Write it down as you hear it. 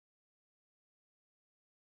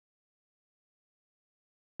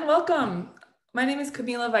Welcome. My name is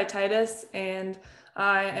Camila Meza, and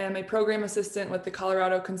I am a program assistant with the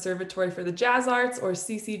Colorado Conservatory for the Jazz Arts, or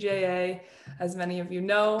CCJA, as many of you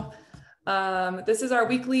know. This is our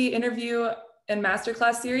weekly interview and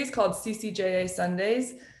masterclass series called CCJA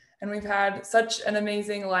Sundays. And we've had such an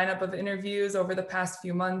amazing lineup of interviews over the past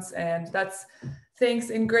few months. And that's thanks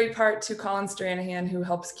in great part to Colin Stranahan, who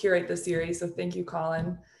helps curate the series. So thank you,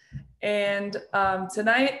 Colin. And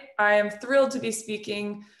tonight I am thrilled to be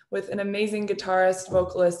speaking with an amazing guitarist,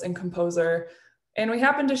 vocalist, and composer. And we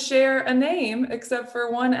happen to share a name except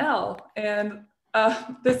for one L. And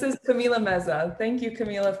this is Camila Meza. Thank you,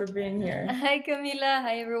 Camila, for being here. Hi, Camila.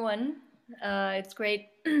 Hi, everyone. It's great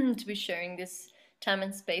to be sharing this time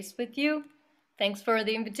and space with you. Thanks for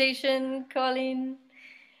the invitation, Colin,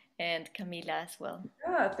 and Camila as well.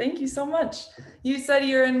 Yeah, thank you so much. You said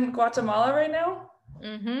you're in Guatemala right now?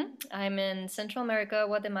 I'm in Central America,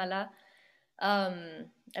 Guatemala.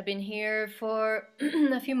 I've been here for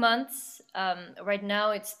a few months. Right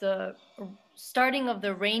now, it's the starting of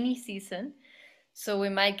the rainy season, so we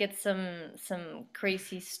might get some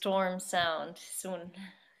crazy storm sound soon,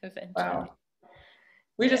 eventually. Wow.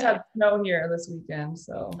 We just had snow here this weekend,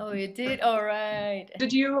 so. Oh, you did? All right.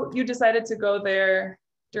 Did you decided to go there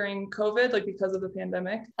during COVID, like because of the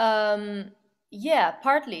pandemic? Yeah,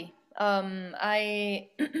 partly. I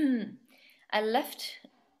I left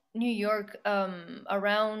New York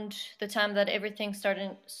around the time that everything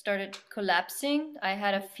started collapsing. I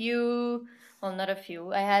had a few, well, not a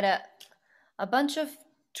few. I had a bunch of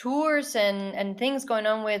tours and things going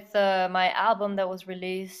on with my album that was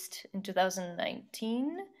released in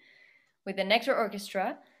 2019 with the Nectar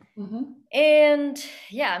Orchestra. And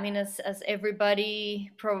yeah, I mean, as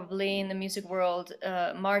everybody probably in the music world,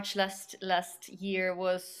 March last year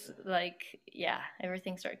was like, yeah,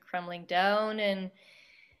 everything started crumbling down,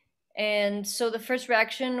 and so the first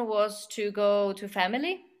reaction was to go to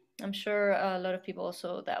family. I'm sure a lot of people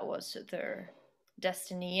also that was their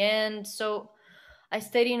destiny, and so I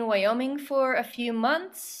stayed in Wyoming for a few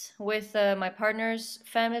months with my partner's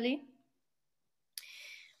family.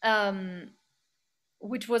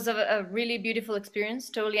 Which was a really beautiful experience,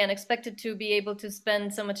 totally unexpected to be able to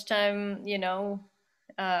spend so much time,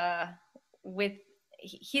 with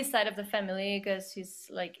his side of the family, because he's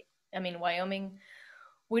like, I mean, Wyoming,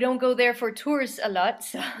 we don't go there for tours a lot.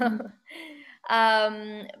 So,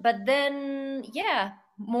 but then, yeah,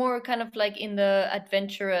 more kind of like in the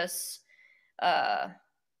adventurous, uh,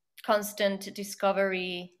 constant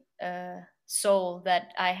discovery soul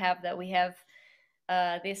that I have, that we have.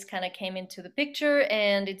 This kind of came into the picture,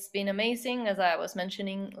 and it's been amazing. As I was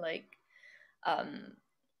mentioning, like, I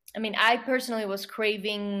mean, I personally was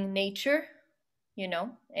craving nature,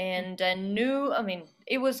 and I knew, I mean,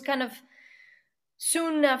 it was kind of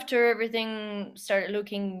soon after everything started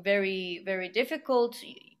looking very, very difficult.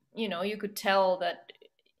 You could tell that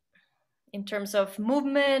in terms of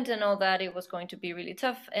movement and all that, it was going to be really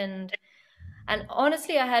tough. And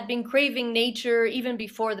honestly, I had been craving nature even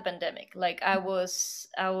before the pandemic. Like, there was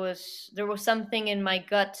something in my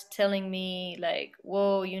gut telling me, like,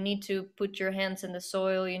 whoa, you need to put your hands in the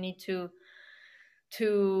soil. You need to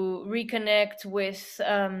reconnect with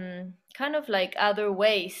kind of like other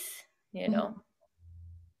ways, Yeah.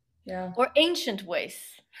 or ancient ways.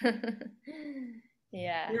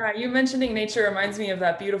 Yeah, you mentioning nature reminds me of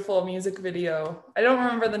that beautiful music video. I don't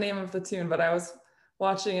remember the name of the tune, but I was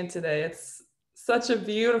watching it today. It's such a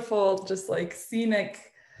beautiful, just like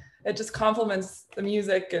scenic, it just complements the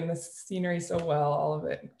music and the scenery so well. All of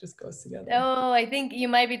it just goes together. Oh, I think you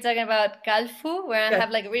might be talking about Kalfu, where I have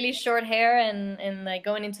like really short hair and like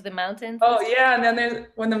going into the mountains. Oh yeah, and then there's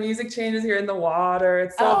when the music changes, you're in the water.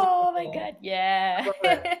 It's so beautiful. My God, yeah.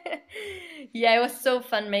 Yeah, it was so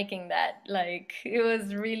fun making that. Like, it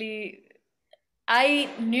was really, I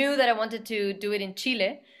knew that I wanted to do it in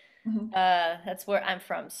Chile. That's where I'm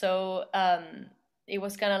from. So it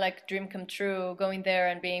was kind of like dream come true, going there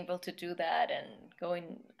and being able to do that, and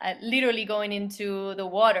literally going into the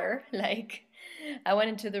water. Like, I went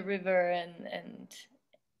into the river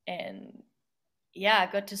and yeah, I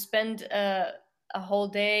got to spend a whole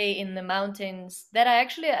day in the mountains that I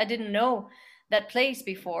didn't know that place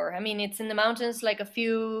before. I mean, it's in the mountains like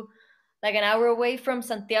an hour away from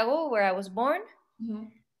Santiago, where I was born.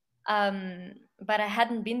 But I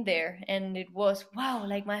hadn't been there, and it was, wow,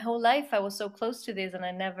 like my whole life I was so close to this and I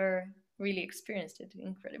never really experienced it.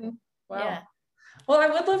 Incredible. Wow. Yeah. Well, I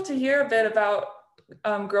would love to hear a bit about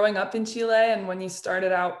growing up in Chile and when you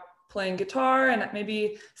started out playing guitar, and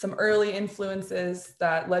maybe some early influences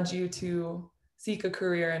that led you to seek a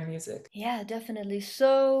career in music. Yeah, definitely.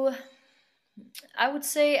 So I would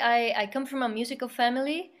say I come from a musical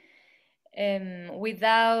family,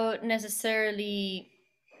 without necessarily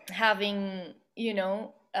having,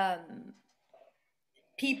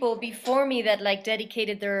 people before me that like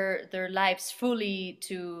dedicated their lives fully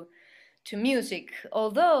to music.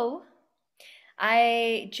 Although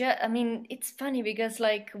I mean, it's funny because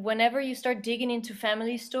like whenever you start digging into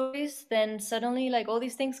family stories, then suddenly like all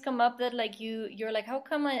these things come up that like you're like, how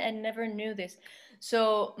come I never knew this?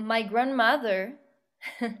 So my grandmother,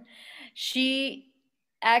 she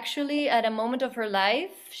actually at a moment of her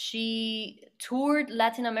life, she toured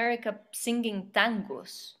Latin America singing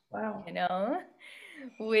tangos, Wow. you know,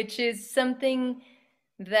 which is something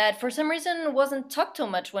that for some reason wasn't talked too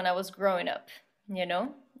much when I was growing up, you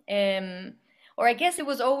know? Um, or I guess it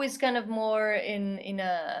was always kind of more in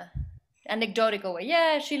a anecdotal way.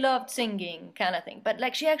 Yeah, she loved singing kind of thing. But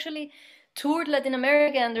like she actually toured Latin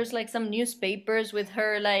America, and there's like some newspapers with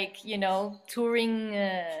her like, touring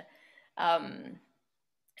um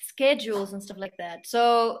schedules and stuff like that.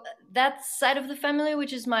 So that side of the family,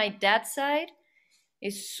 which is my dad's side,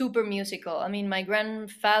 is super musical. I mean, my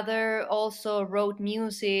grandfather also wrote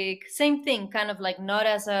music. Same thing, kind of like not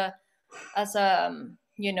as a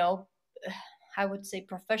I would say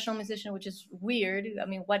professional musician, which is weird. I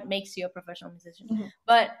mean, what makes you a professional musician? Mhm.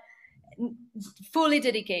 But fully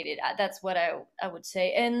dedicated. That's what I would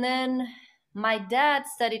say. And then my dad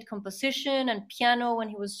studied composition and piano when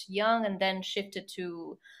he was young, and then shifted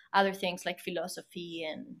to other things like philosophy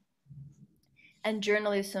and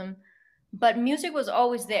journalism. But music was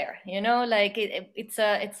always there, like it's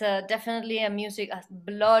a definitely a music, a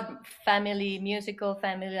blood family, musical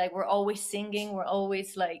family. Like we're always singing, we're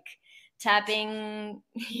always like tapping,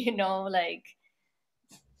 like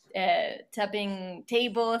tapping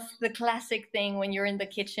tables, the classic thing when you're in the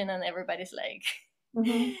kitchen and everybody's like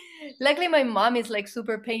Mhm. luckily my mom is like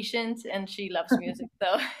super patient and she loves music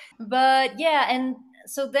though. But yeah, and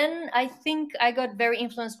so then I think I got very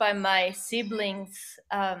influenced by my siblings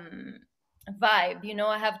vibe.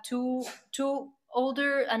 I have two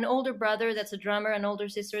an older brother that's a drummer, an older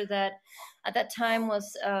sister that at that time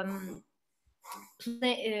was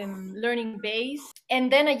learning bass,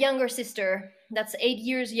 and then a younger sister that's 8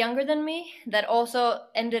 years younger than me that also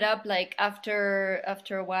ended up like after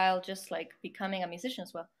a while just like becoming a musician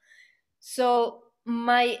as well. So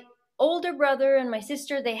my older brother and my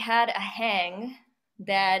sister, they had a hang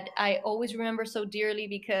that I always remember so dearly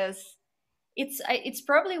because it's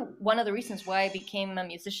probably one of the reasons why I became a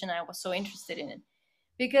musician. I was so interested in it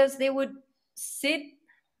because they would sit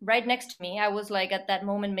right next to me. I was like at that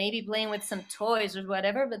moment maybe playing with some toys or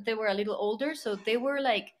whatever, but they were a little older, so they were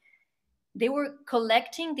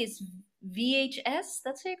collecting this VHS.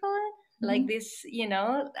 That's what you call it, like Mhm. this,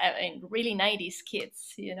 I mean, really 90s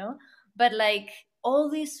kids, but like all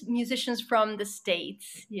these musicians from the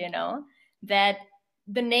States, that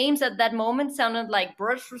the names at that moment sounded like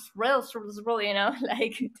like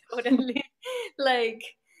totally like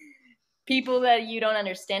people that you don't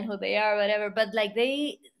understand who they are or whatever. But like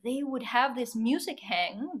they would have this music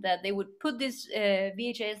hang that they would put this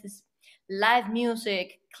VHS, this live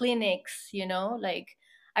music clinics, like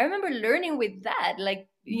I remember learning with that, like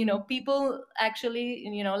Mhm. people actually,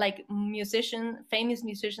 like famous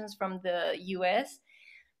musicians from the US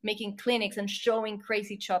making clinics and showing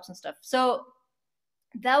crazy chops and stuff. So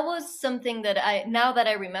that was something that I, now that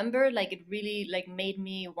I remember, like it really like made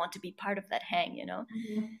me want to be part of that hang,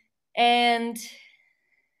 Mhm. and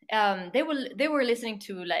they were listening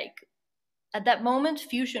to like at that moment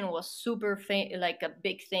fusion was like a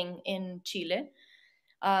big thing in Chile.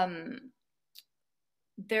 um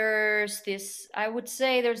there's this, I would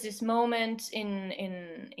say there's this moment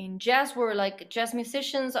in jazz where like jazz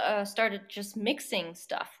musicians started just mixing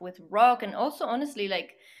stuff with rock, and also honestly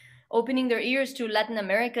like opening their ears to Latin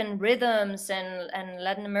American rhythms and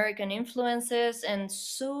Latin American influences. And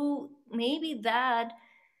so maybe that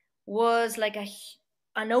was like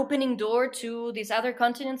an opening door to these other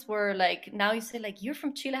continents where like now you say like you're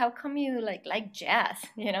from Chile, how come you like jazz,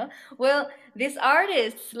 well, these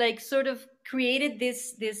artists like sort of created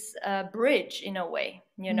this bridge in a way,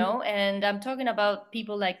 Mhm. and I'm talking about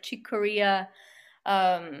people like Chick Corea.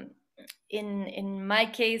 um in my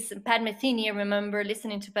case, Pat Metheny, I remember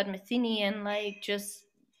listening to Pat Metheny and like just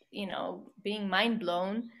being mind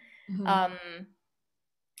blown. Mhm. um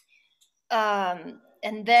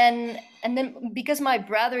and then because my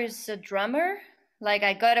brother is a drummer, like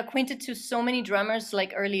I got acquainted to so many drummers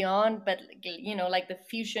like early on, but like, like the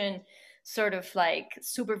fusion sort of like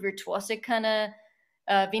super virtuosic kind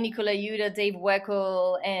of Vinny Colaiuta, Dave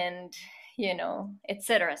Weckl, and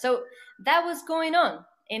etc. So that was going on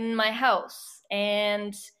in my house,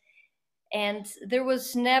 and and there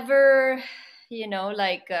was never,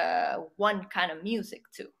 like one kind of music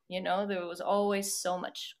too. There was always so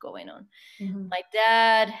much going on. Mhm. My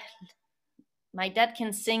dad, my dad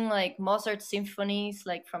can sing like Mozart symphonies,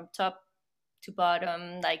 like from top to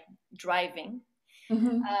bottom, like driving.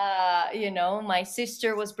 Mhm. My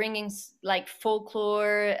sister was bringing like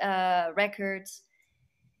folklore records.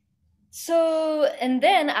 So, and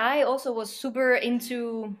then I also was super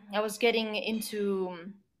into, I was getting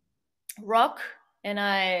into rock. And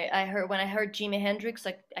I heard, when I heard Jimi Hendrix,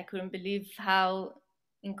 like I couldn't believe how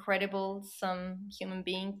incredible some human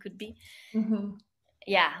being could be. Mhm.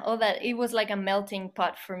 Yeah, all that, it was like a melting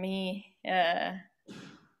pot for me.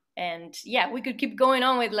 And yeah, we could keep going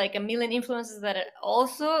on with like a million influences that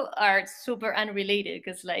also are super unrelated,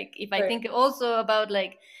 because like if I Right. think also about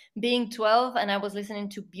like being 12 and I was listening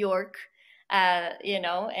to Bjork,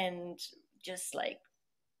 and just like,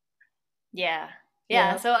 yeah,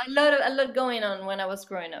 yeah, Yeah, so a lot going on when I was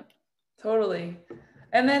growing up. totally.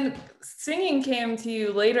 And then singing came to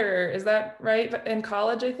you later, is that right? In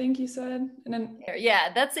college, I think you said. And then,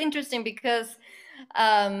 Yeah, that's interesting because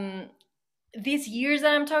um these years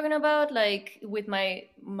that I'm talking about, like with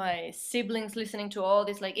my siblings listening to all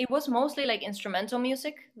this, like it was mostly like instrumental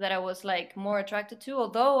music that I was like more attracted to,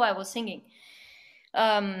 although I was singing,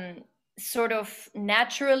 um, sort of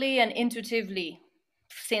naturally and intuitively,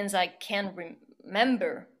 since I can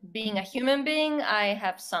remember being a human being. I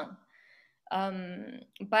have sung,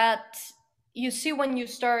 but you see, when you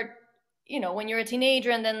start, when you're a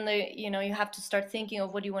teenager, and then you have to start thinking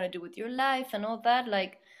of what you want to do with your life and all that,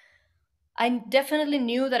 like I definitely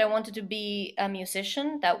knew that I wanted to be a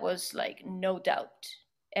musician. That was like no doubt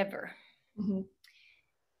ever. mhm.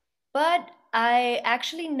 But I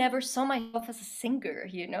actually never saw myself as a singer,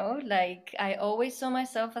 Like I always saw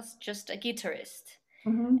myself as just a guitarist.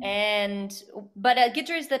 Mhm. And but a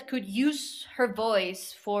guitarist that could use her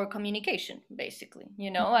voice for communication, basically.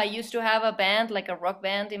 I used to have a band, like a rock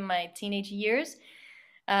band in my teenage years,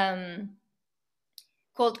 um,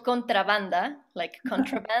 called Contrabanda, like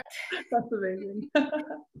contraband. That's amazing.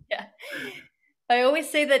 Yeah. I always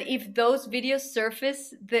say that if those videos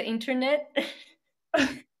surface the internet,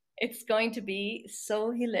 it's going to be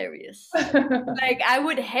so hilarious. Like I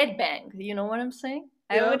would headbang, you know what I'm saying?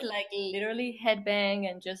 I Yep. would like literally headbang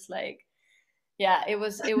and just like, yeah, it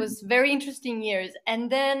was very interesting years.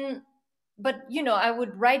 And then, but I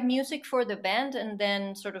would write music for the band and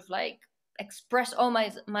then sort of like express all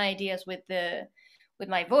my ideas with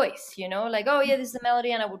my voice, like, oh yeah, this is the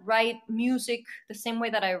melody, and I would write music the same way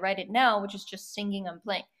that I write it now, which is just singing and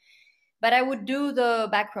playing. But I would do the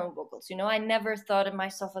background vocals. I never thought of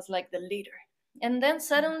myself as like the leader. And then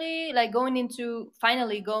suddenly, like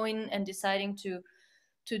finally going and deciding to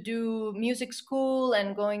do music school,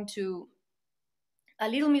 and going to a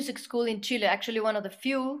little music school in Chile, actually one of the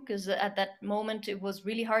few, because at that moment it was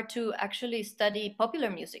really hard to actually study popular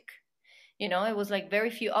music. It was like very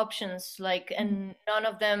few options, like, and none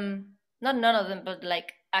of them, not none of them, but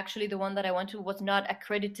like actually the one that I went to was not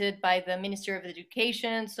accredited by the Ministry of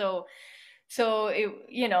Education. So it,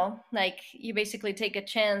 like you basically take a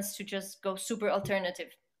chance to just go super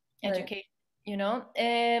alternative Right. education, you know.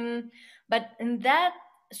 But in that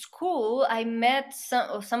school, I met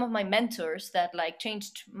some of my mentors that like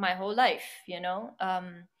changed my whole life,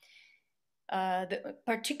 the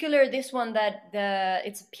particular this one, that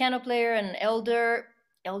it's a piano player, an elder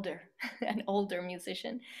an older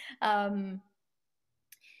musician. um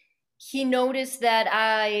he noticed that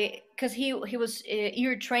because he was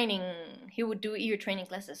ear training, he would do ear training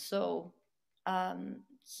classes. So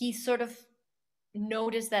he sort of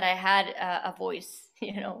noticed that I had a voice,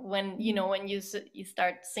 when you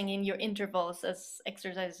start singing your intervals as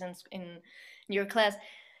exercises in your class,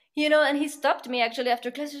 and he stopped me actually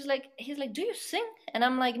after class. He's like, do you sing? And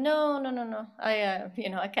I'm like, no, no, no, no.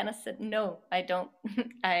 I kind of said, no, I don't.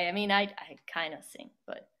 I mean, I kind of sing,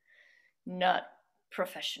 but not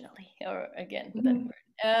professionally, or again that Mhm. word.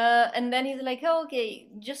 And then he's like, oh, okay,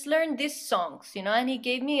 just learn these songs, and he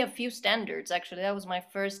gave me a few standards. Actually, that was my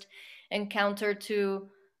first encounter to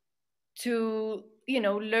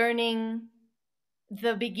learning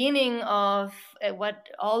the beginning of what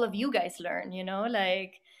all of you guys learn,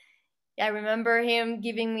 like I remember him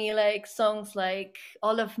giving me like songs like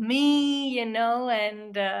All of Me, and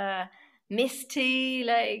Misty,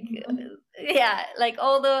 like Mhm. yeah, like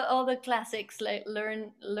all the classics, like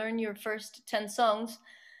learn your first 10 songs.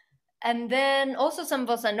 And then also some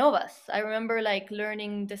bossa novas. I remember like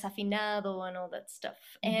learning Desafinado and all that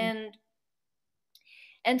stuff. Mhm.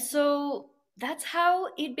 And so that's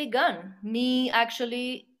how it began. Me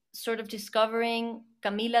actually sort of discovering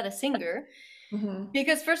Camila the singer. Mm-hmm.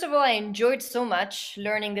 Because first of all, I enjoyed so much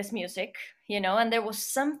learning this music, and there was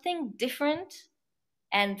something different,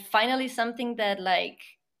 and finally something that like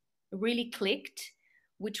really clicked,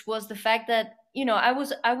 which was the fact that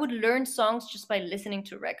I would learn songs just by listening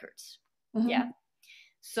to records. Yeah. Mm-hmm.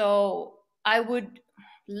 So I would,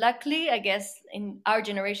 luckily, I guess, in our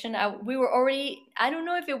generation, we were already. I don't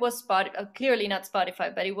know if it was clearly not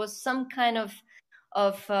Spotify, but it was some kind of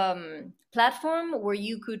platform where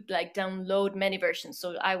you could like download many versions.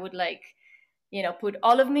 So I would like put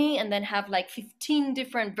all of me and then have like 15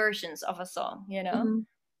 different versions of a song, Mm-hmm.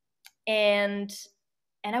 and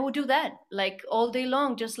I would do that like all day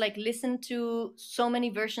long, just like listen to so many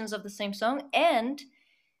versions of the same song, and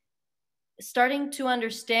starting to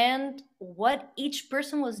understand what each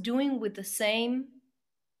person was doing with the same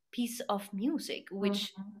piece of music,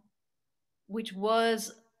 which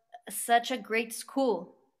was such a great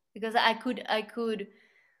school, because I could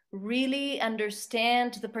really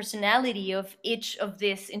understand the personality of each of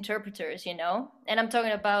these interpreters, and I'm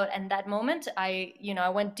talking about, in that moment, I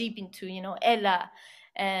went deep into Ella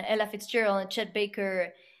Fitzgerald and Chet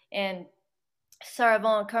Baker and Sarah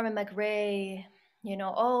Vaughan, Carmen McRae,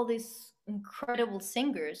 all these incredible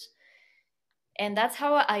singers. And that's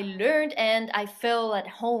how I learned, and I felt at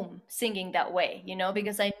home singing that way,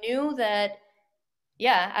 because I knew that,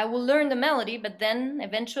 yeah, I will learn the melody, but then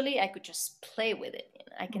eventually I could just play with it.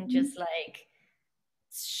 I can Mm-hmm. just like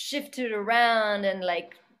shift it around and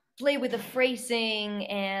like play with the phrasing,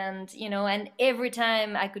 and every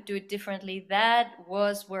time I could do it differently. That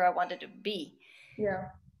was where I wanted to be. Yeah.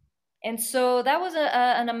 And so that was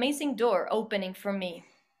an amazing door opening for me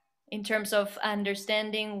in terms of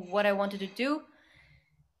understanding what I wanted to do,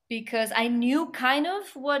 because I knew kind of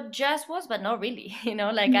what jazz was, but not really.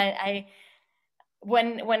 Like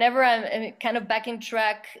whenever I'm kind of backing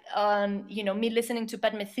track on, me listening to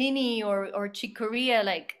Pat Metheny or Chick Corea,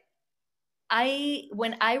 like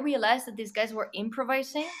when I realized that these guys were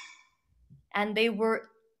improvising and they were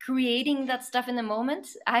creating that stuff in the moment,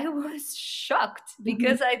 I was shocked, Mm-hmm.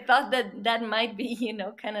 because I thought that that might be,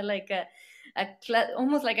 kind of like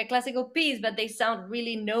almost like a classical piece, but they sound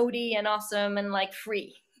really notey and awesome and like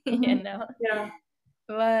free, Mm-hmm. you know. Yeah.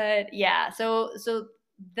 But yeah, so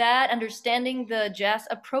that understanding the jazz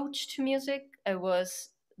approach to music, it was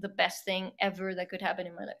the best thing ever that could happen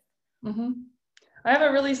in my life. Mm-hmm. I have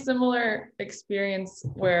a really similar experience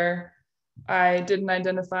where I didn't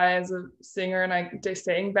identify as a singer and I just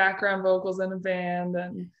sang background vocals in a band.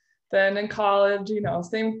 And then in college,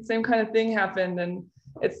 same kind of thing happened. And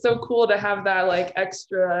it's so cool to have that like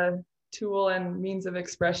extra tool and means of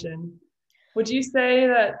expression. Would you say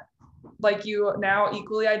that like you now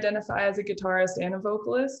equally identify as a guitarist and a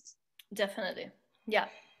vocalist? Definitely. Yeah.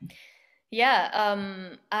 Yeah.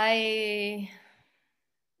 I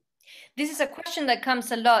This is a question that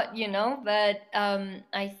comes a lot, but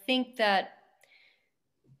I think that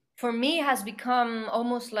for me it has become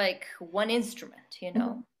almost like one instrument,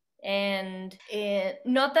 Mm-hmm. and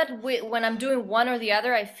not that when I'm doing one or the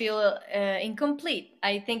other I feel incomplete.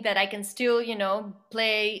 I think that I can still,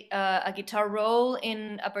 play a guitar role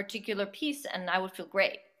in a particular piece and I would feel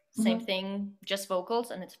great. Same Mm-hmm. thing, just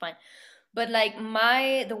vocals, and it's fine. But like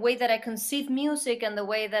the way that I conceive music and the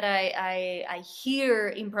way that I hear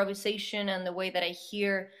improvisation and the way that I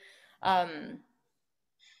hear um,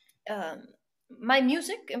 um, my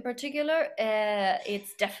music in particular,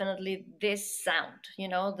 it's definitely this sound,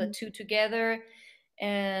 the two together.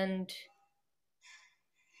 And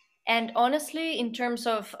and honestly, in terms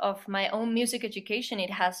of my own music education, it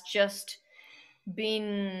has just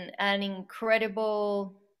been an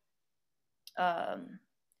incredible um,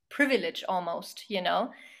 privilege almost,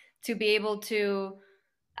 to be able to,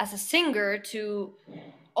 as a singer, to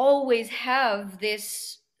always have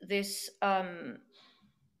this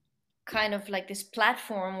kind of like this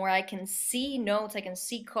platform where I can see notes, I can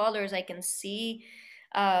see colors, I can see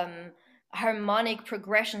um, harmonic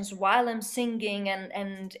progressions while I'm singing,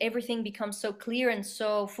 and everything becomes so clear and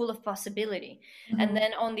so full of possibility. And Mm-hmm.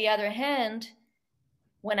 then on the other hand,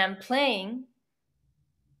 when I'm playing,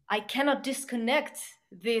 I cannot disconnect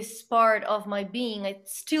this part of my being.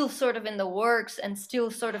 It's still sort of in the works and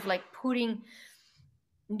still sort of like putting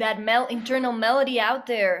that internal melody out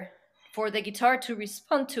there for the guitar to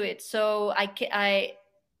respond to it. So I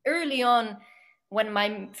early on, when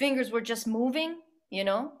my fingers were just moving,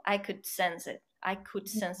 I could sense it. I could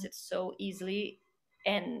sense it so easily,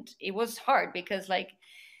 and it was hard because, like,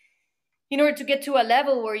 in order to get to a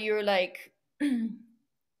level where you're like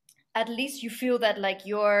at least you feel that like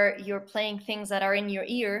you're playing things that are in your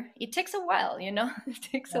ear, it takes a while. It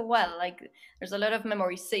takes a while. Like, there's a lot of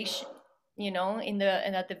memorization. and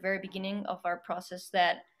at the very beginning of our process,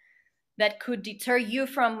 that could deter you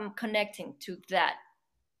from connecting to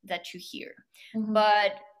that you hear. Mhm.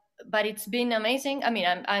 But it's been amazing. I mean,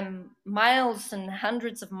 I'm miles and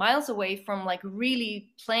hundreds of miles away from like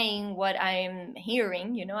really playing what I'm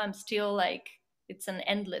hearing. I'm still like, it's an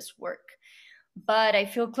endless work, but I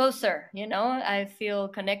feel closer. I feel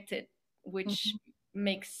connected, which Mhm.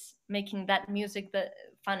 makes making that music the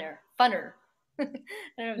funner. I don't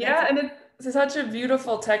know if that's Yeah, a and it's such a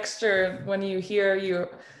beautiful texture when you hear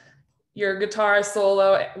your guitar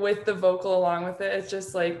solo with the vocal along with it. It's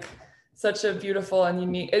just like such a beautiful and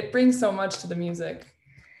unique. It brings so much to the music.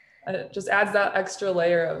 And it just adds that extra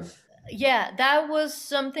layer of. Yeah, that was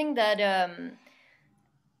something that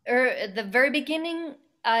at the very beginning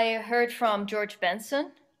I heard from George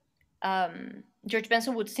Benson. George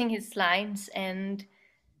Benson would sing his lines, and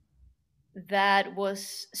that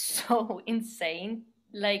was so insane.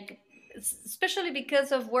 Like, especially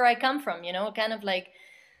because of where I come from, kind of like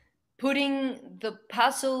putting the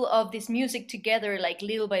puzzle of this music together, like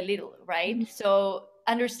little by little, right? Mhm. So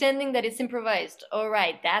understanding that it's improvised, all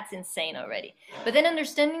right, that's insane already. But then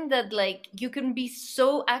understanding that like you can be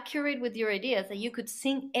so accurate with your ideas that you could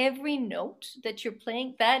sing every note that you're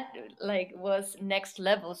playing, that like was next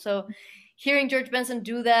level. So hearing George Benson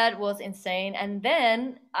do that was insane. And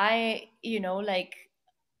then like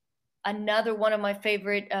another one of my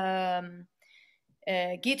favorite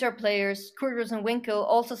guitar players, Kurt Rosenwinkel,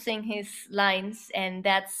 also sing his lines, and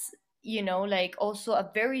that's like also a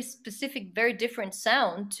very specific, very different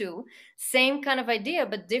sound too. Same kind of idea,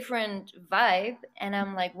 but different vibe. And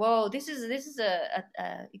I'm like, whoa, this is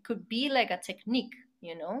it could be like a technique,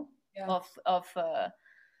 Yeah.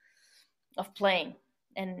 of playing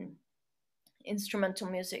and instrumental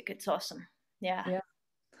music. It's awesome. Yeah. Yeah.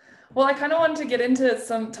 Well, I kind of wanted to get into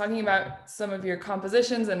some talking about some of your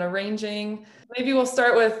compositions and arranging. Maybe we'll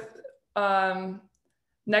start with um,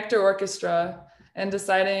 Nectar Orchestra and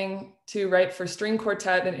deciding to write for string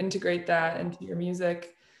quartet and integrate that into your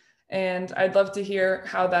music. And I'd love to hear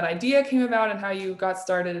how that idea came about and how you got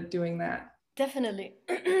started doing that. Definitely.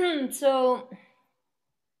 So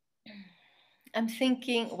I'm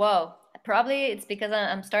thinking, wow, probably it's because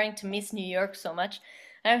I'm starting to miss New York so much.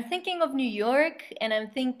 I'm thinking of New York, and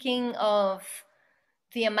I'm thinking of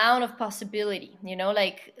the amount of possibility,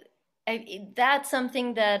 like that's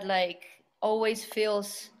something that like always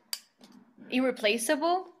feels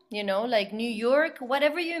irreplaceable, like New York,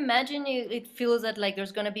 whatever you imagine, it feels that like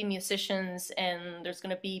there's going to be musicians and there's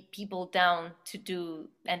going to be people down to do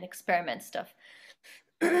and experiment stuff.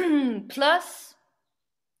 Plus,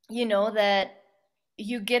 that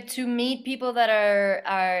you get to meet people that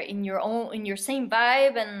are in your same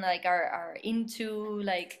vibe, and like are into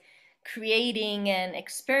like creating and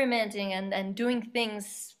experimenting and doing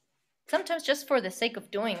things sometimes just for the sake of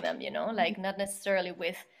doing them, like not necessarily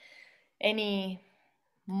with any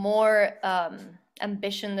more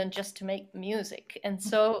ambition than just to make music. And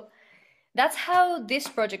so that's how this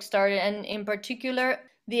project started. And in particular,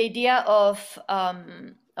 the idea of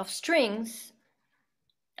strings,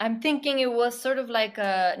 I'm thinking it was sort of like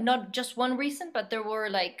not just one reason, but there were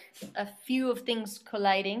like a few of things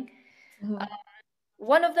colliding. Mhm.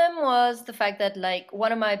 One of them was the fact that like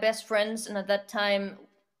one of my best friends, and at that time,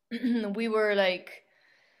 we were like,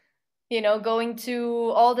 going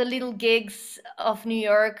to all the little gigs of New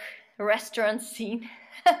York restaurant scene.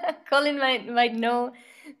 Colin might know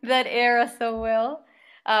that era so well.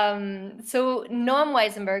 So Noam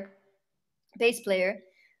Weisenberg, bass player,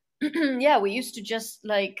 yeah, we used to just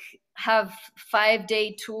like have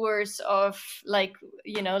 5-day tours of like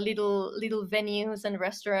little venues and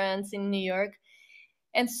restaurants in New York.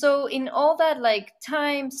 And so in all that like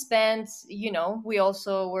time spent, we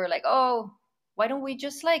also were like, oh, why don't we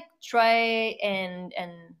just like try and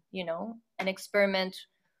experiment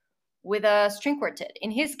with a string quartet.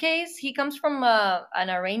 In his case, he comes from a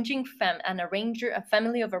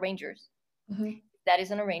family of arrangers. Mhm. That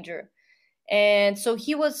is an arranger. And so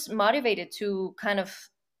he was motivated to kind of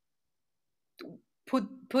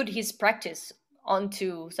put his practice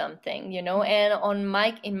onto something, and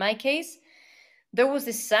in my case, there was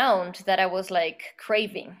this sound that I was like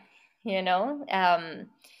craving,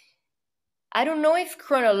 I don't know if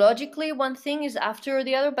chronologically one thing is after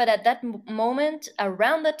the other, but at that moment,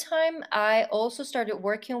 around that time, I also started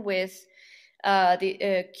working with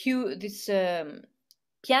this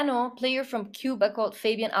piano player from Cuba called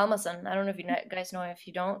Fabian Almazan. I don't know if you guys know him. If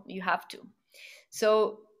you don't, you have to.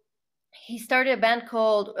 So he started a band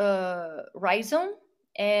called Rhizome,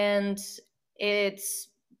 and it's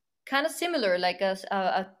kind of similar, like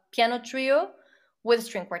a piano trio with a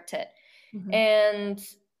string quartet. Mhm. And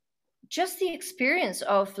just the experience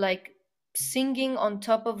of like singing on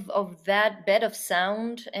top of that bed of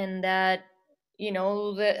sound, and that, you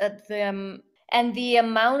know, and the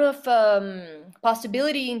amount of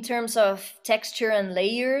possibility in terms of texture and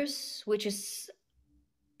layers, which is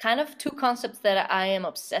kind of two concepts that I am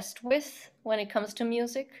obsessed with when it comes to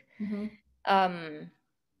music. Mm-hmm. um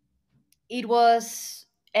it was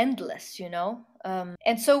endless, you know.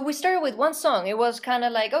 And so we started with one song. It was kind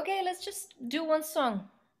of like, okay, let's just do one song,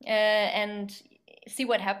 and see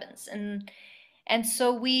what happens. And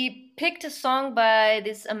so we picked a song by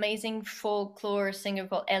this amazing folklore singer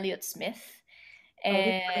called Elliott Smith. Oh,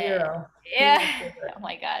 he's my And hero. He's yeah, my favorite. oh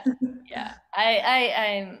my god, yeah,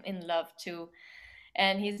 I'm in love too.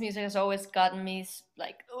 And his music has always gotten me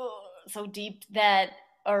like, oh, so deep that,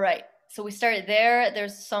 all right, so we started there.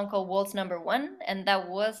 There's a song called Waltz Number One, and that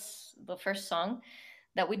was the first song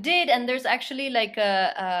that we did. And there's actually like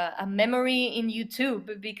a memory in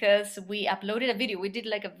YouTube, because we uploaded a video. We did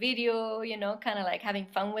like a video, you know, kind of like having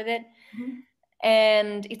fun with it. Mhm.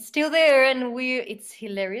 And it's still there, and it's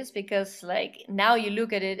hilarious because like now you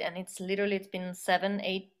look at it and it's literally, it's been 7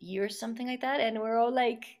 8 years, something like that, and we're all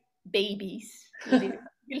like babies, literally.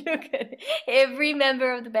 You look at it, every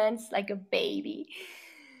member of the band's like a baby.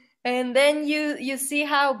 And then you see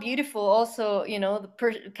how beautiful also, you know,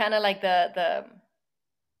 the kind of like the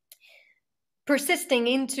persisting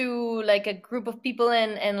into like a group of people,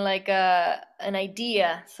 and like an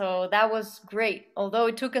idea. So that was great, although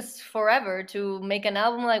it took us forever to make an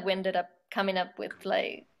album. Like we ended up coming up with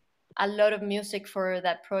like a lot of music for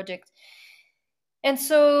that project. And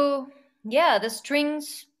so yeah, the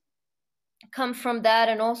strings come from that.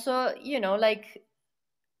 And also, you know, like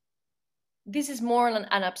this is more an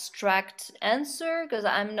abstract answer because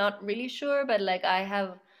I'm not really sure, but like I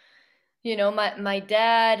have, you know, my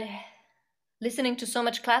dad listening to so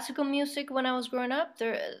much classical music when I was growing up.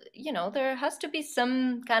 There, you know, there has to be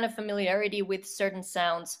some kind of familiarity with certain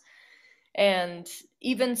sounds, and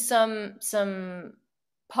even some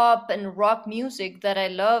pop and rock music that I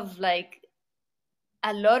love. Like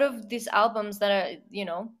a lot of these albums that are, you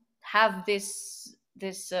know, have this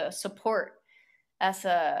support as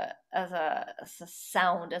a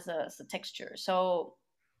sound, as a texture. So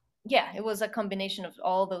yeah, it was a combination of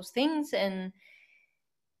all those things. And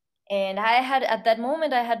I had, at that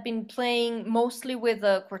moment, I had been playing mostly with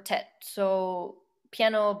a quartet, so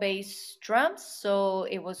piano, bass, drums. So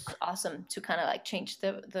it was awesome to kind of like change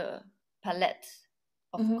the palette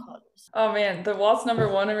of Mhm. colors. Oh man, the Waltz Number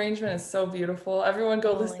One arrangement is so beautiful. Everyone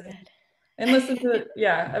go Oh my listen god. and listen to,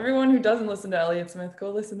 yeah, everyone who doesn't listen to Elliott Smith,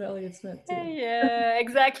 go listen to Elliott Smith too. Yeah,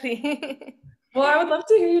 exactly. Well, I would love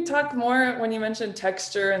to hear you talk more when you mentioned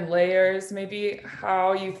texture and layers, maybe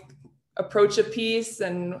how you approach a piece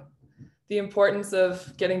and the importance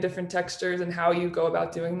of getting different textures and how you go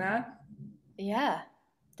about doing that. Yeah,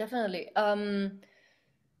 definitely.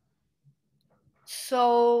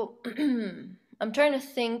 So I'm trying to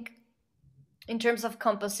think in terms of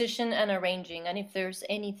composition and arranging, and if there's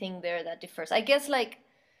anything there that differs. I guess like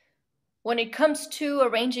when it comes to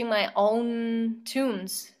arranging my own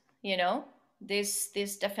tunes, you know, this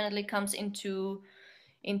definitely comes into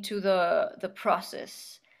the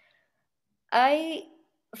process. I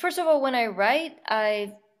First of all, when I write,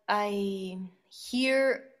 I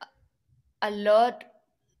hear a lot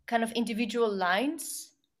kind of individual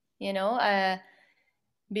lines, you know.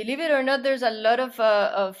 Believe it or not, there's a lot of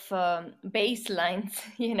bass lines,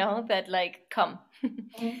 you know, that like come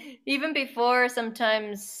Mhm. even before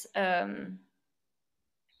sometimes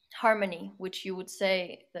harmony, which you would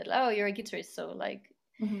say that, oh, you're a guitarist, so like,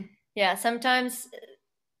 Mhm. yeah, sometimes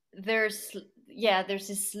there's there's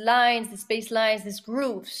these lines, these bass lines, these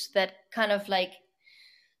grooves that kind of like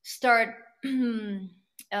start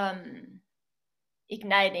um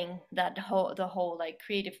igniting the whole like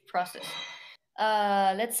creative process.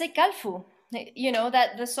 Let's say Kalfu, you know,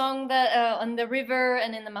 that the song that on the river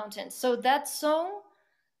and in the mountains. So that song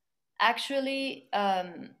actually,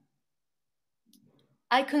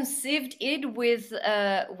 I conceived it with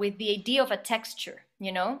the idea of a texture,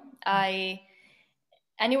 you know. I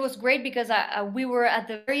And it was great because we were at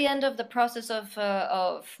the very end of the process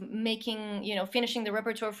of making, you know, finishing the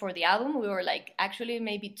repertoire for the album. We were like actually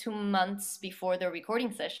maybe 2 months before the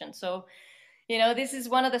recording session. So, you know, this is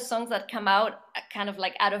one of the songs that come out kind of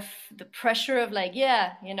like out of the pressure of like,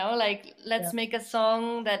 yeah, you know, like Yeah. let's make a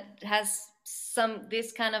song that has some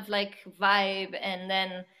this kind of like vibe. And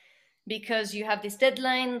then because you have this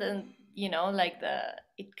deadline, then, you know, like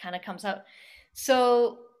it kind of comes out.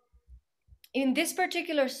 So in this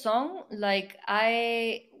particular song, like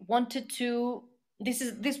I wanted to,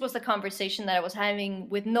 this was the conversation that I was having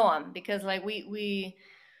with Noam, because like we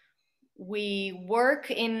we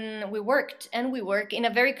worked and we work in a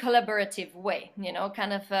very collaborative way, you know,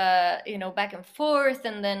 kind of you know, back and forth,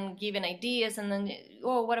 and then giving ideas, and then,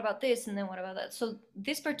 oh, what about this, and then what about that. So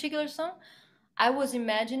this particular song, I was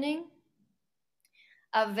imagining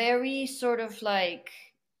a very sort of like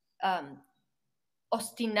um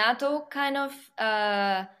ostinato kind of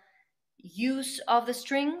use of the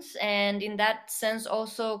strings, and in that sense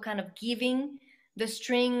also kind of giving the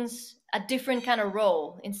strings a different kind of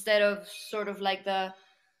role, instead of sort of like the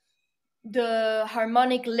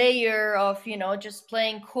harmonic layer of, you know, just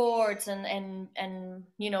playing chords and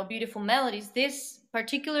you know, beautiful melodies. This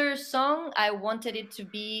particular song, I wanted it to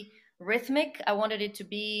be rhythmic. I wanted it to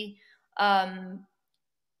be um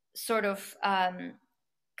sort of kind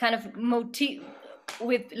of motif,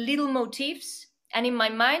 with little motifs. And in my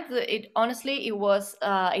mind, it honestly, it was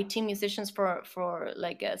 18 musicians for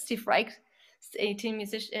like Steve Reich, 18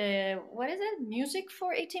 musicians. What is it? Music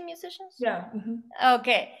for 18 musicians? Yeah. Hmm.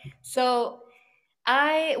 Okay, so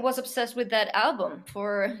I was obsessed with that album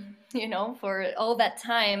for you know, for all that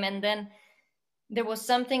time, and then there was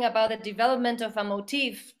something about the development of a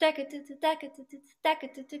motif,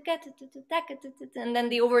 and then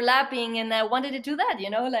the overlapping, and I wanted to do that, you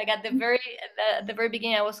know, like at the very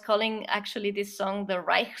beginning, I was calling actually this song the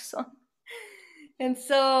Reich song, and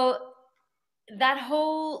so that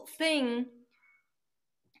whole thing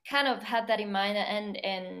kind of had that in mind,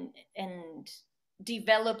 and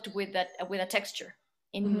developed with that, with a texture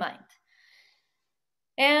in Hmm. mind.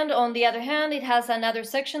 And on the other hand, it has another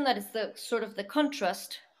section that is the sort of the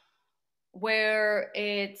contrast, where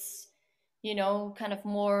it's, you know, kind of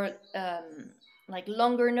more like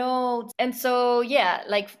longer notes. And so yeah,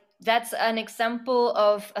 like that's an example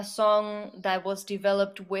of a song that was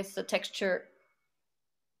developed with the texture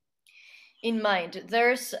in mind.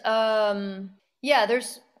 There's yeah,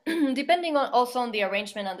 there's depending on also on the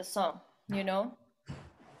arrangement and the song, you know.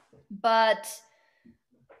 but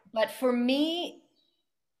but for me,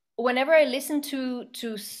 whenever I listen to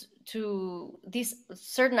these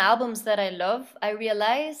certain albums that I love, I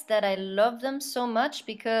realize that I love them so much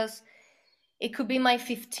because it could be my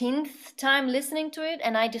 15th time listening to it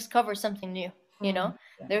and I discover something new, you know?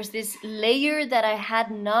 Yeah. There's this layer that I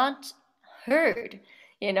had not heard,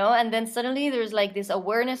 you know, and then suddenly there's like this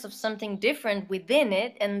awareness of something different within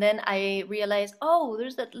it, and then I realize, oh,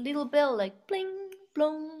 there's that little bell like bling,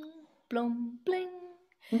 blong, blong, bling.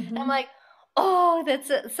 I'm Hmm. like, oh, that's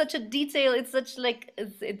such a detail. It's such like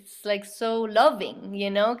it's like so loving, you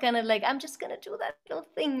know, kind of like I'm just gonna do that little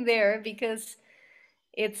thing there because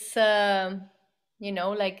it's you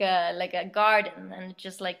know, like a garden, and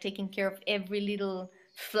just like taking care of every little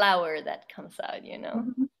flower that comes out, you know.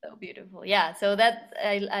 Hmm. So beautiful. Yeah, so that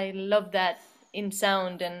I love that in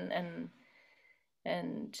sound, and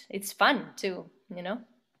it's fun too, you know.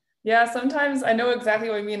 Yeah, sometimes I know exactly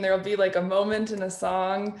what you mean. There'll be like a moment in a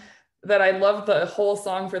song that I love the whole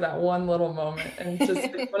song for that one little moment. And it's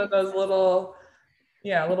just like one of those little,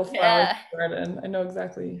 yeah, little flowers Yeah, in the garden. I know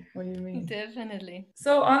exactly what you mean. definitely.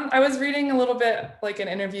 So I was reading a little bit like an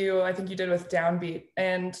interview I think you did with Downbeat,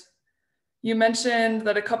 and you mentioned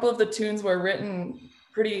that a couple of the tunes were written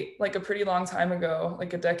a pretty long time ago,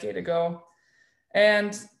 like a decade ago,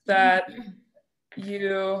 and that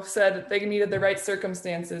you said they needed the right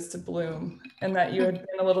circumstances to bloom, and that you had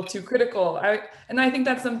been a little too critical. And I think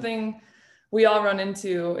that's something we all run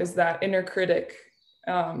into, is that inner critic.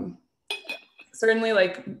 Um, Certainly,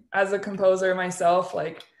 like as a composer myself,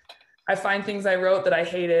 like I find things I wrote that I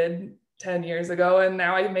hated 10 years ago, and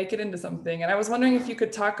now I make it into something. And I was wondering if you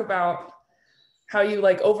could talk about how you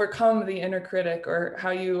like overcome the inner critic, or how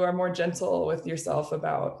you are more gentle with yourself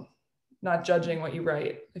about not judging what you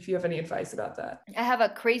write, if you have any advice about that. I have a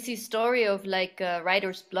crazy story of like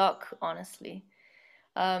writer's block, honestly.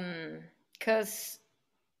 Because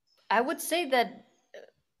I would say that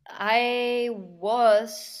I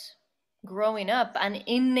was growing up an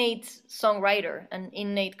innate songwriter, an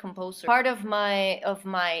innate composer. Part of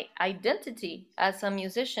my identity as a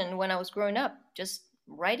musician when I was growing up, just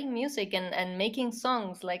writing music and making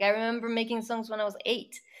songs. Like I remember making songs when I was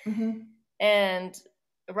 8 Mm-hmm. and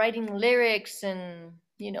writing lyrics, and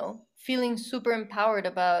you know, feeling super empowered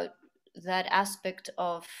about that aspect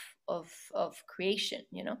of creation,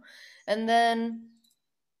 you know. And then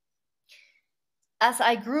as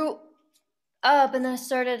I grew up and I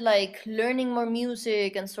started like learning more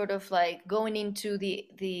music and sort of like going into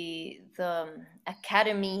the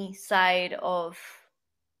academy side of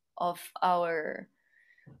our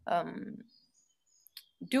um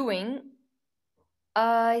doing,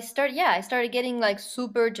 I started getting like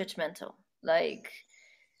super judgmental, like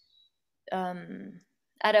um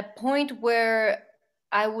at a point where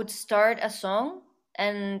I would start a song,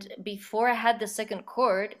 and before I had the second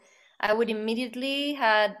chord, I would immediately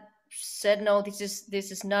had said, no, this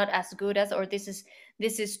is not as good as, or this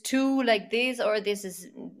is too like this, or this is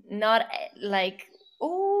not like,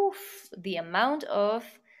 oh, the amount of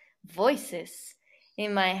voices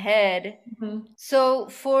in my head. Mhm. So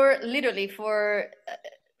for literally for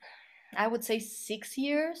I would say 6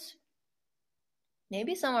 years,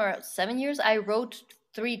 maybe somewhere 7 years, I wrote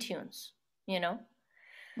 3 tunes, you know,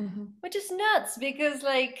 Mhm. which is nuts because,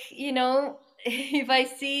 like, if I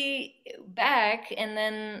see back and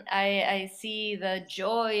then I see the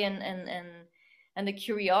joy and the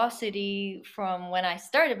curiosity from when I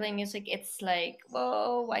started playing music, it's like,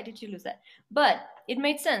 whoa, why did you lose that? But it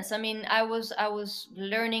made sense. I mean, I was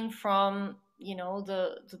learning from,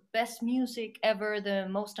 the best music ever, the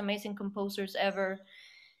most amazing composers ever.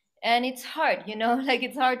 And it's hard, like,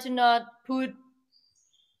 it's hard to not put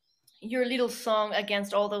your little song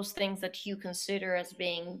against all those things that you consider as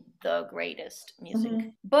being the greatest music.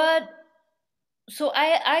 Mhm. But so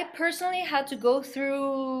I personally had to go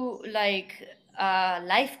through like a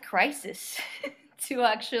life crisis to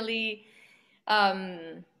actually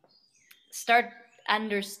um, start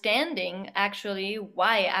understanding actually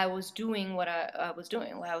why I was doing what I was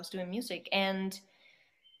doing, why I was doing music. And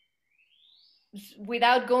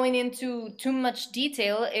without going into too much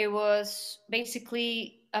detail, it was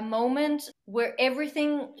basically a moment where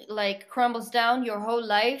everything like crumbles down. Your whole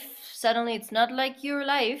life, suddenly it's not like your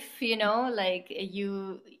life, like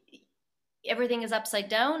everything is upside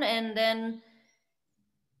down, and then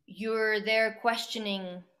you're there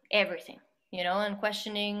questioning everything, and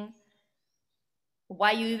questioning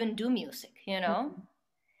why you even do music. Mhm.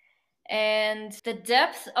 And the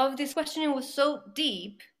depth of this questioning was so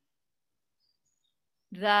deep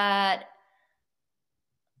that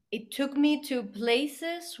it took me to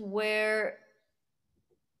places where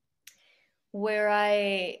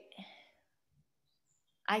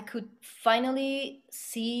I could finally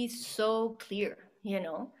see so clear.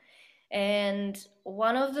 And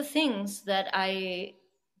one of the things that I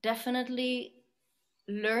definitely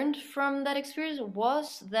learned from that experience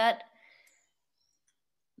was that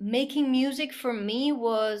making music for me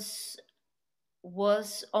was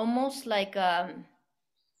almost like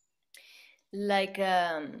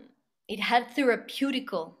it had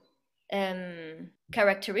therapeutical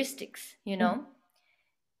characteristics.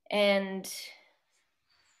 And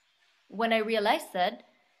when I realized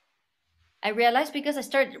because I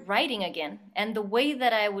started writing again, and the way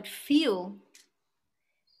that I would feel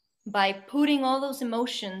by putting all those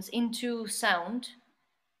emotions into sound,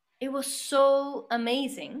 it was so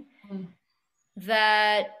amazing Mhm.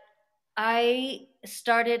 that I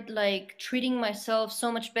started like treating myself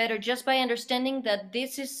so much better just by understanding that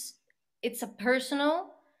it's a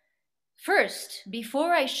personal first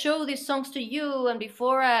before I show these songs to you, and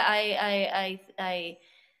before I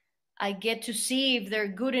get to see if they're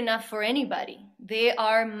good enough for anybody. They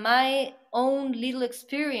are my own little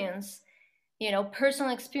experience,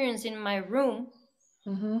 personal experience in my room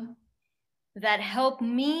Mhm. that help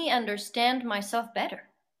me understand myself better,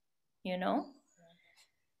 you know?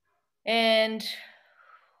 And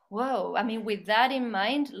whoa, I mean, with that in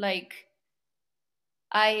mind, like,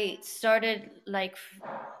 I started like,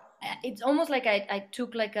 it's almost like I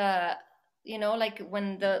took like like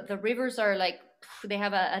when the rivers are like, they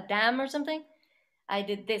have a dam or something. I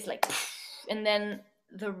did this like, and then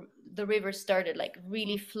the the river started like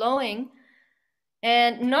really flowing.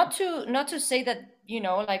 And not to say that,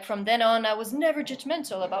 like from then on I was never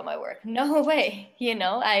judgmental about my work. No way.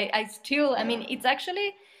 I still, I mean, it's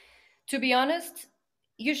actually, to be honest,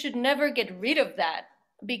 you should never get rid of that,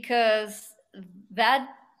 because that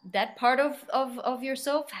that part of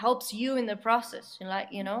yourself helps you in the process.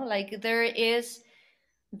 Like there is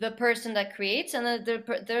the person that creates, and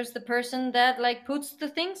there's the person that like puts the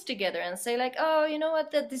things together and say like, oh, you know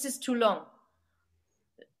what, that this is too long.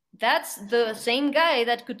 That's the same guy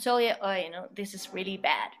that could tell you, oh, this is really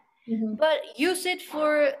bad, Mhm. but use it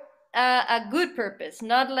for a good purpose,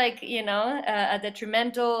 not like, a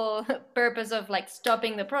detrimental purpose of like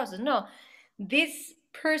stopping the process. No, this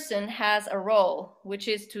person has a role, which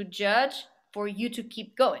is to judge for you to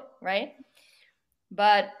keep going, right?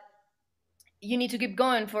 But you need to keep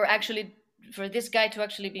going for this guy to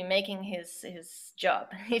actually be making his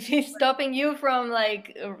job. If he's stopping you from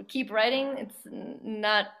like keep writing, it's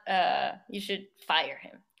not, you should fire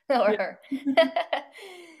him or Yeah. her.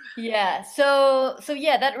 Yeah, so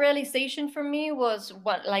yeah, that realization for me was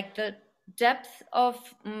what, like, the depth of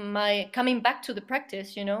my coming back to the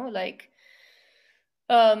practice, like,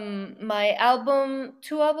 my album,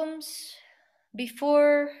 2 albums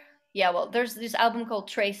before, yeah, well, there's this album called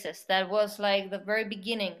Traces that was like the very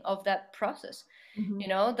beginning of that process. Mm-hmm. You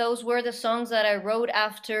know, those were the songs that I wrote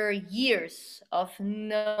after years of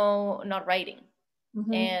not writing.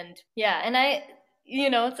 Mm-hmm. And yeah, and I, you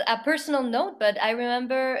know, it's a personal note, but I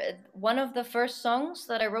remember one of the first songs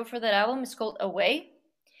that I wrote for that album is called Away.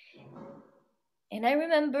 And I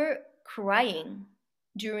remember crying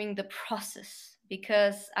during the process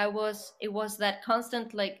because it was that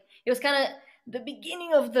constant, like, it was kind of the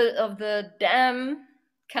beginning of the dam,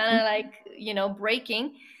 kind of like, you know,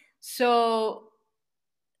 breaking. So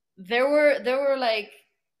there were like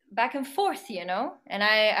back and forth, you know, and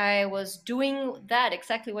I was doing that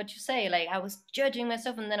exactly what you say, like I was judging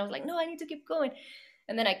myself, and then I was like, no, I need to keep going,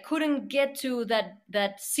 and then I couldn't get to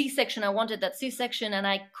that C section. I wanted that C section, and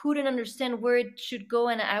I couldn't understand where it should go,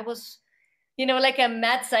 and I was, you know, like a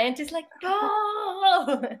mad scientist, like,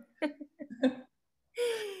 no.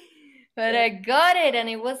 But Yeah. I got it, and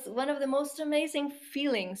it was one of the most amazing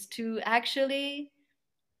feelings to actually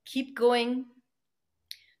keep going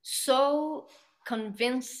so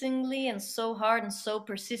convincingly and so hard and so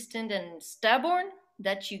persistent and stubborn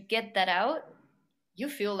that you get that out. You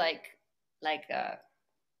feel like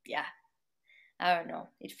yeah, I don't know,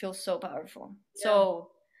 it feels so powerful. Yeah.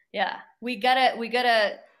 So yeah, we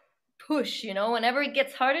gotta push, you know, whenever it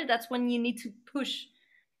gets harder, that's when you need to push.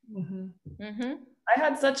 Mm-hmm. Mm-hmm. I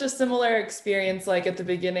had such a similar experience like at the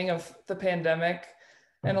beginning of the pandemic,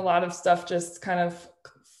 and a lot of stuff just kind of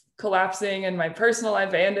collapsing in my personal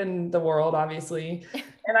life and in the world, obviously.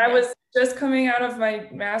 And I Yeah. was just coming out of my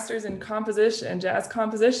master's in composition, jazz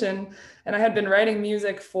composition, and I had been writing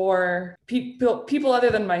music for people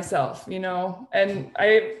other than myself, you know. And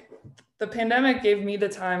the pandemic gave me the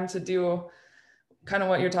time to do kind of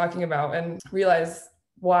what you're talking about and realize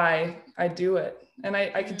why I do it. And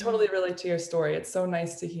I can Mm. totally relate to your story. It's so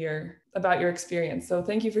nice to hear about your experience. So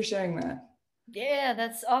thank you for sharing that. Yeah,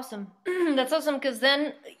 that's awesome. That's awesome because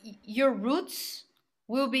then your roots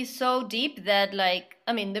will be so deep that, like,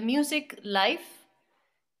 I mean, the music life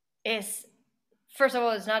is, first of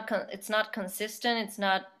all, it's not consistent. It's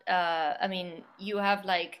not. I mean, you have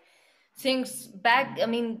like things back. I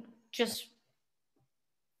mean, just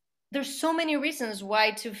there's so many reasons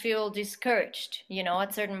why to feel discouraged. You know,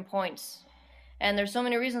 at certain points, and there's so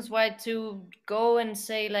many reasons why to go and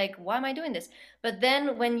say like, why am I doing this? But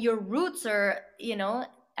then when your roots are, you know,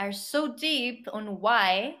 are so deep on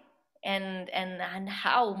why and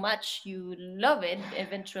how much you love it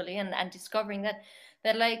eventually, and discovering that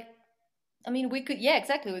like, I mean, we could, yeah,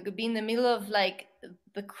 exactly, we could be in the middle of like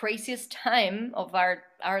the craziest time of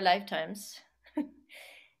our lifetimes,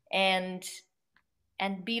 and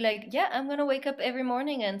be like, yeah, I'm gonna wake up every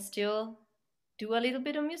morning and still do a little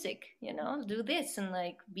bit of music, you know, do this and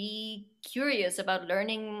like be curious about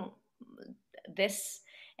learning this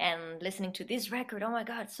and listening to this record. Oh my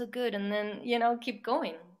God, so good. And then, you know, keep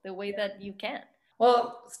going the way Yeah. that you can.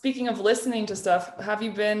 Well, speaking of listening to stuff, have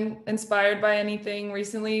you been inspired by anything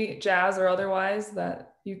recently, jazz or otherwise,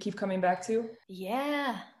 that you keep coming back to?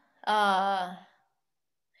 Yeah. Uh,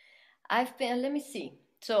 I've been, let me see.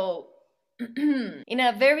 So, in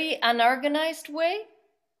a very unorganized way,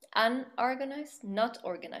 unorganized, not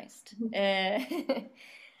organized.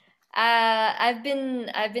 I've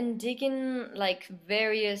been digging like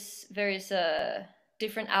various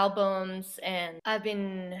different albums, and I've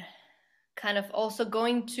been kind of also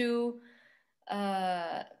going to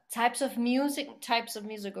uh types of music,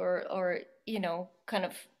 or you know, kind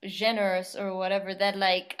of genres or whatever that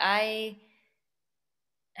like I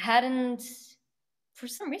hadn't, for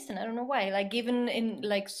some reason, I don't know why, like given in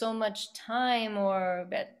like so much time, or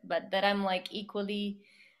but that I'm like equally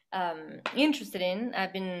interested in.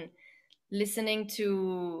 I've been listening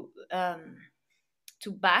to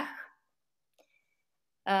Bach.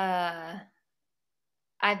 uh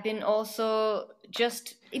I've been also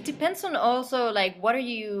just, it depends on also like what are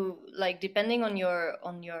you like, depending on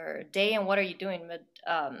your day and what are you doing. But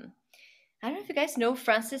I don't know if you guys know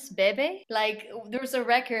Francis Bebe. Like, there's a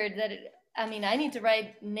record that I mean, I need to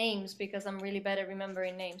write names because I'm really bad at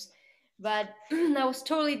remembering names. But I was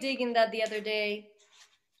totally digging that the other day.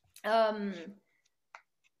 Um,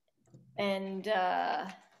 and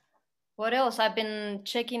what else? I've been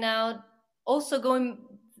checking out, also going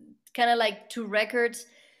kind of like to records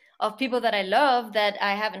of people that I love that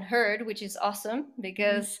I haven't heard, which is awesome Mhm.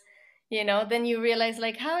 because, you know, then you realize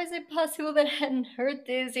like, how is it possible that I hadn't heard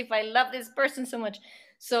this if I love this person so much?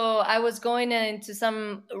 So I was going into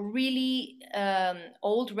some really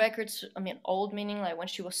old records. I mean, old meaning like when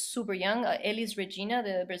she was super young. Elis Regina,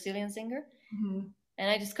 the Brazilian singer. Mhm. And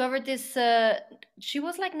I discovered this. She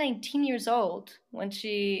was like 19 years old when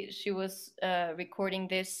she was recording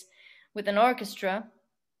this. with an orchestra.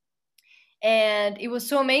 And it was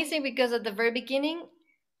so amazing because at the very beginning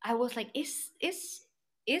I was like, is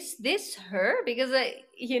this her? Because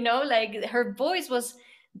like her voice was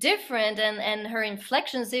different, and her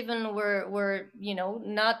inflections even were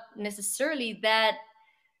not necessarily that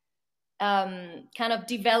kind of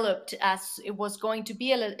developed as it was going to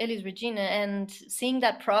be Elis Regina. And seeing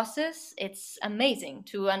that process, it's amazing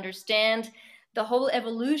to understand the whole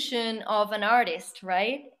evolution of an artist,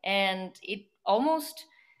 right? And it almost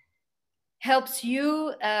helps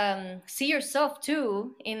you see yourself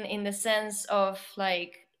too, in the sense of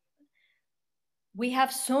like, we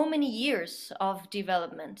have so many years of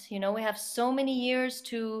development, we have so many years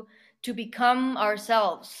to become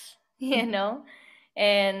ourselves,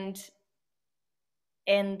 and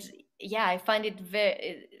and yeah, I find it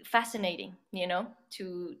very fascinating,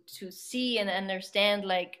 to see and understand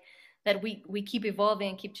like that we keep evolving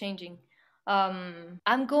and keep changing.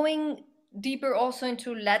 I'm going deeper also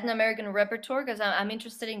into Latin American repertoire because I'm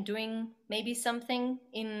interested in doing maybe something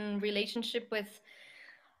in relationship with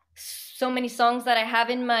so many songs that I have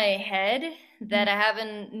in my head that I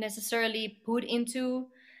haven't necessarily put into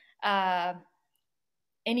uh,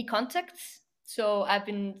 any context. So I've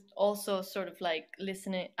been also sort of like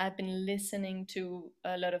listening. I've been listening to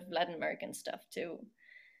a lot of Latin American stuff too.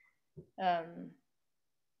 Yeah,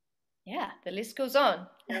 the list goes on.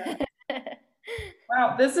 Yeah.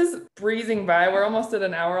 Wow, this is breezing by. We're almost at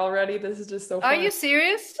an hour already. This is just so fun. Are you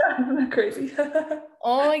serious? Crazy.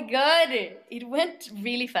 Oh my god, it went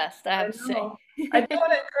really fast, I have to say. I do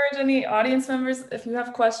want to encourage any audience members, if you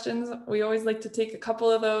have questions, we always like to take a couple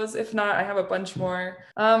of those. If not, I have a bunch more.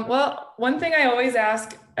 Well, one thing I always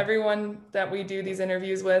ask everyone that we do these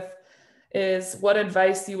interviews with is what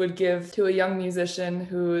advice you would give to a young musician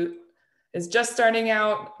who is just starting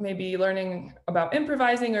out, maybe learning about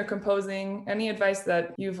improvising or composing. Any advice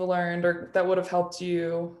that you've learned or that would have helped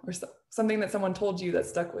you, or something that someone told you that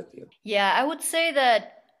stuck with you? Yeah, I would say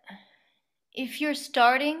that if you're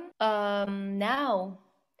starting now,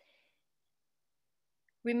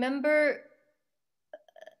 remember,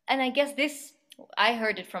 and I guess this, I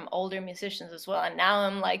heard it from older musicians as well, and now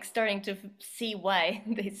I'm like starting to see why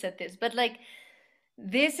they said this. But like,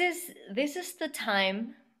 this is the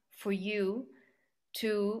time for you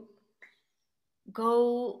to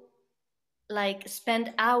go, like,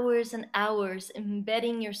 spend hours and hours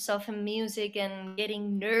embedding yourself in music and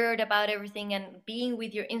getting nerd about everything and being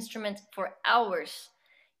with your instrument for hours.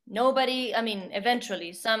 Nobody, I mean,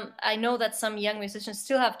 eventually some, I know that some young musicians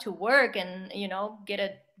still have to work and get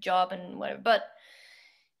a job and whatever, but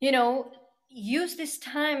use this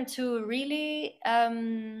time to really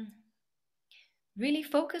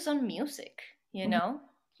focus on music,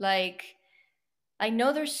 like, I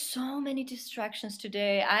know there's so many distractions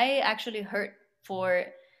today. I actually heard for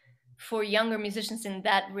younger musicians in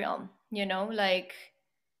that realm, like,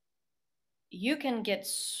 you can get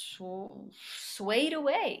swayed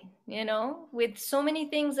away, with so many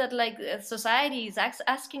things that like society is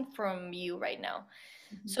asking from you right now.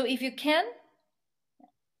 So if you can,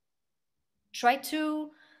 try to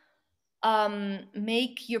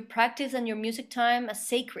make your practice and your music time a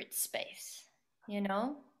sacred space,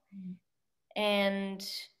 and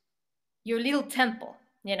your little temple,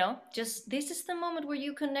 just this is the moment where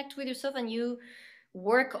you connect with yourself and you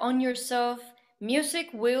work on yourself. Music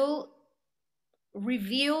will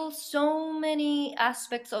reveal so many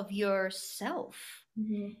aspects of yourself.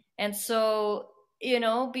 And so,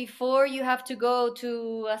 before you have to go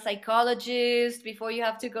to a psychologist, before you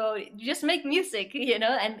have to go, just make music,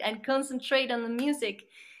 and concentrate on the music,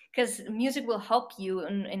 because music will help you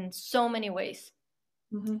in so many ways.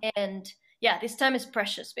 And yeah, this time is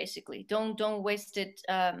precious. Basically, don't waste it.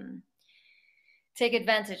 Take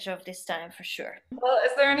advantage of this time for sure. Well,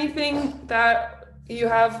 is there anything that you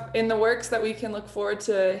have in the works that we can look forward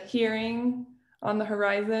to hearing on the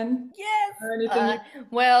horizon? Yes. Or anything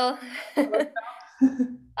well,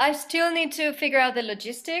 I still need to figure out the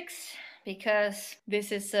logistics, because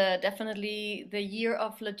this is definitely the year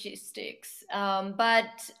of logistics.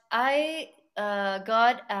 But I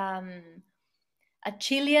got a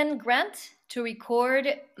Chilean grant to record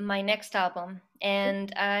my next album,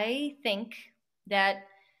 and I think that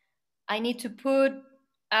I need to put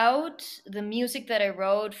out the music that I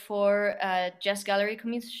wrote for a jazz gallery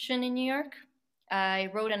commission in New York.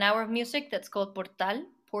 I wrote an hour of music that's called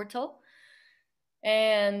Portal.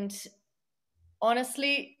 And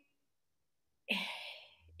honestly,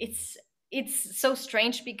 it's so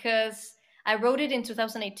strange because I wrote it in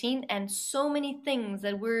 2018, and so many things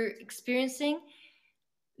that we're experiencing,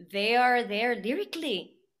 they are there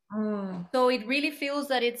lyrically. Mm. So it really feels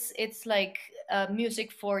that it's like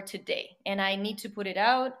music for today, and I need to put it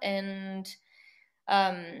out, and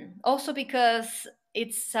also because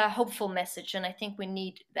it's a hopeful message, and I think we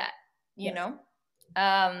need that, you Yes.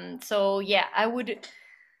 know. So yeah,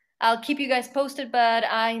 I'll keep you guys posted, but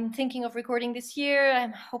I'm thinking of recording this year.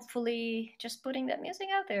 I'm hopefully just putting that music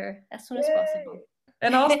out there as soon as Yay. possible.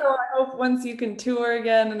 And also, I hope once you can tour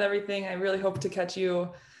again and everything, I really hope to catch you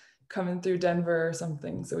coming through Denver or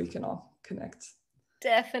something so we can all connect.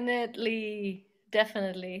 Definitely.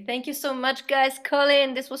 Definitely. Thank you so much, guys.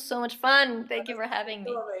 Colin, this was so much fun. Thank you for having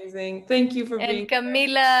So me. amazing. Thank you for being And here.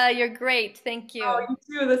 Camila, you're great. Thank Oh, you.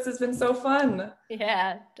 you too. This has been so fun.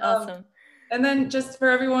 Yeah, Um, awesome. and then just for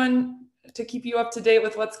everyone to keep you up to date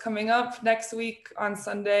with what's coming up next week on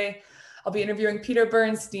Sunday, I'll be interviewing Peter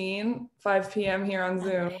Bernstein, 5 p.m. here on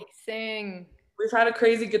Zoom. Amazing. We've had a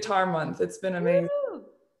crazy guitar month. It's been amazing. Woo!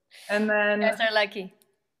 And You guys then, are lucky.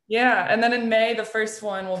 yeah, and then in May, the first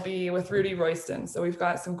one will be with Rudy Royston. So we've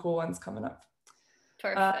got some cool ones coming up.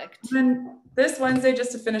 Perfect. Then this Wednesday,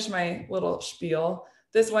 just to finish my little spiel,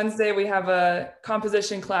 this Wednesday we have a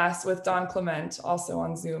composition class with Don Clement, also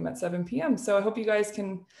on Zoom at 7 p.m. So I hope you guys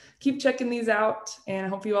can keep checking these out, and I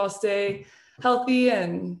hope you all stay healthy,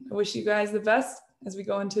 and I wish you guys the best as we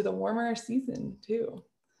go into the warmer season too.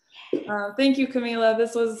 Thank you, Camila.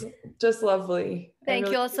 This was just lovely. I Thank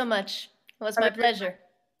really you all so much. It was have my a great pleasure.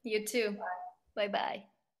 You too. Bye bye.